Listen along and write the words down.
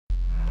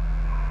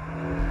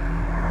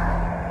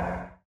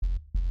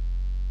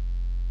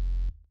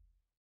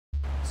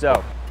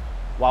So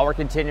while we're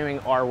continuing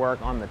our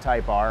work on the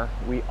Type R,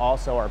 we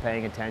also are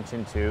paying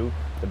attention to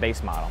the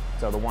base model.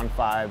 So the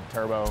 1.5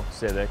 turbo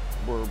Civic,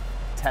 we're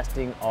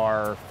testing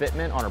our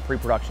fitment on a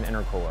pre-production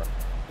intercooler.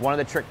 One of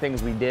the trick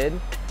things we did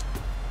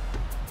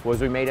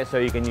was we made it so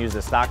you can use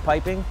the stock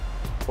piping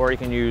or you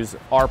can use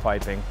our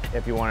piping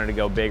if you wanted to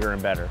go bigger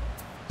and better.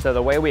 So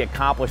the way we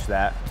accomplish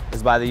that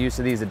is by the use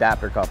of these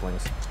adapter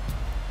couplings.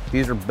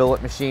 These are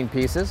billet machine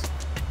pieces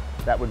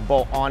that would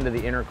bolt onto the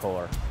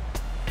intercooler.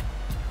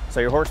 So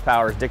your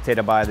horsepower is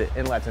dictated by the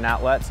inlets and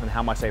outlets and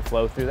how much they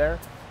flow through there.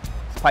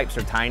 These pipes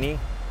are tiny.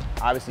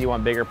 Obviously you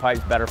want bigger pipes,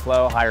 better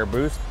flow, higher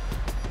boost.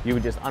 You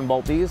would just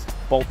unbolt these,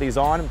 bolt these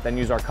on, then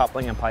use our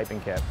coupling and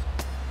piping kit.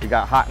 We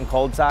got hot and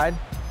cold side.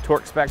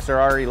 Torque specs are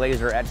already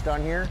laser etched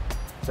on here.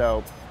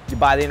 So you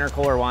buy the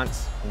intercooler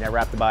once, you never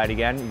have to buy it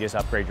again, you just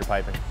upgrade your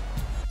piping.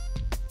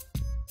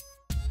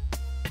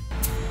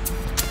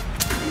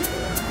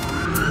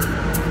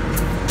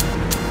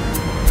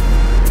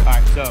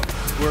 So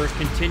we're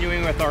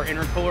continuing with our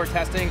intercooler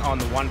testing on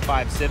the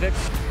 1.5 Civic.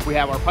 We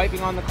have our piping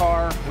on the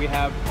car. We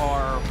have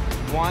our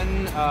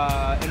one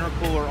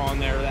intercooler on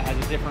there that has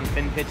a different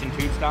fin pitch and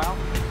tube style.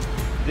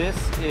 This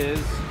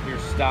is your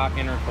stock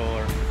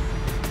intercooler.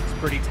 It's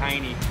pretty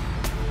tiny.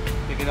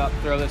 Pick it up,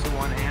 throw this in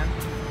one hand.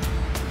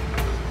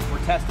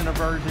 We're testing a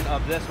version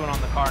of this one on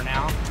the car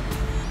now.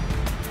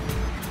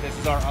 This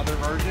is our other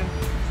version.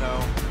 So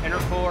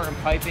intercooler and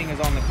piping is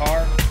on the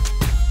car.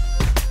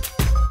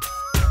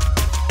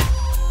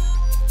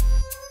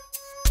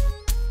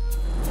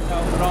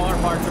 But all our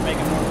parts are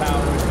making more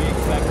power, which we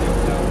expected.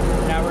 So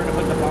now we're going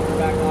to put the bumper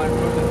back on,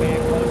 move the fan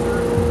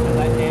closer, and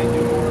let Dan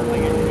do more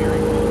like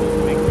engineering tools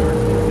to make sure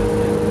it's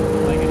consistent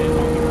like it is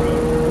on the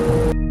road.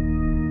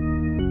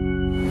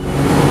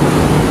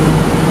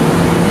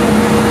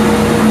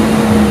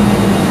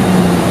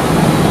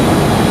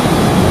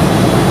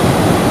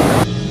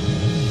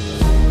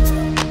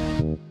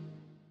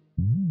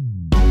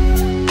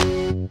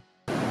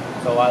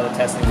 So a lot of the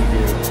testing we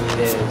do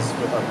is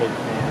with our big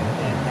fan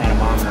and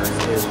anemometers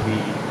is we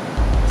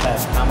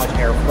test how much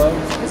airflow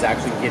is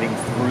actually getting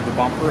through the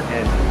bumper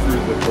and through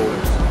the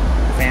coolers.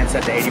 The fan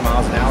set to 80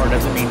 miles an hour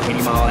doesn't mean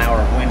 80 mile an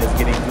hour of wind is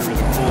getting through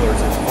the coolers.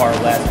 It's far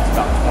less, it's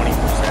about 20%.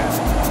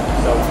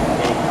 So we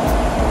take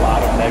a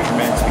lot of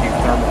measurements, we do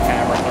thermal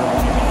camera,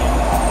 thermal imaging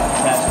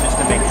tests just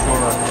to make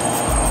sure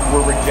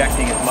we're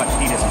rejecting as much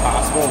heat as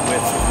possible with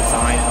the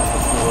design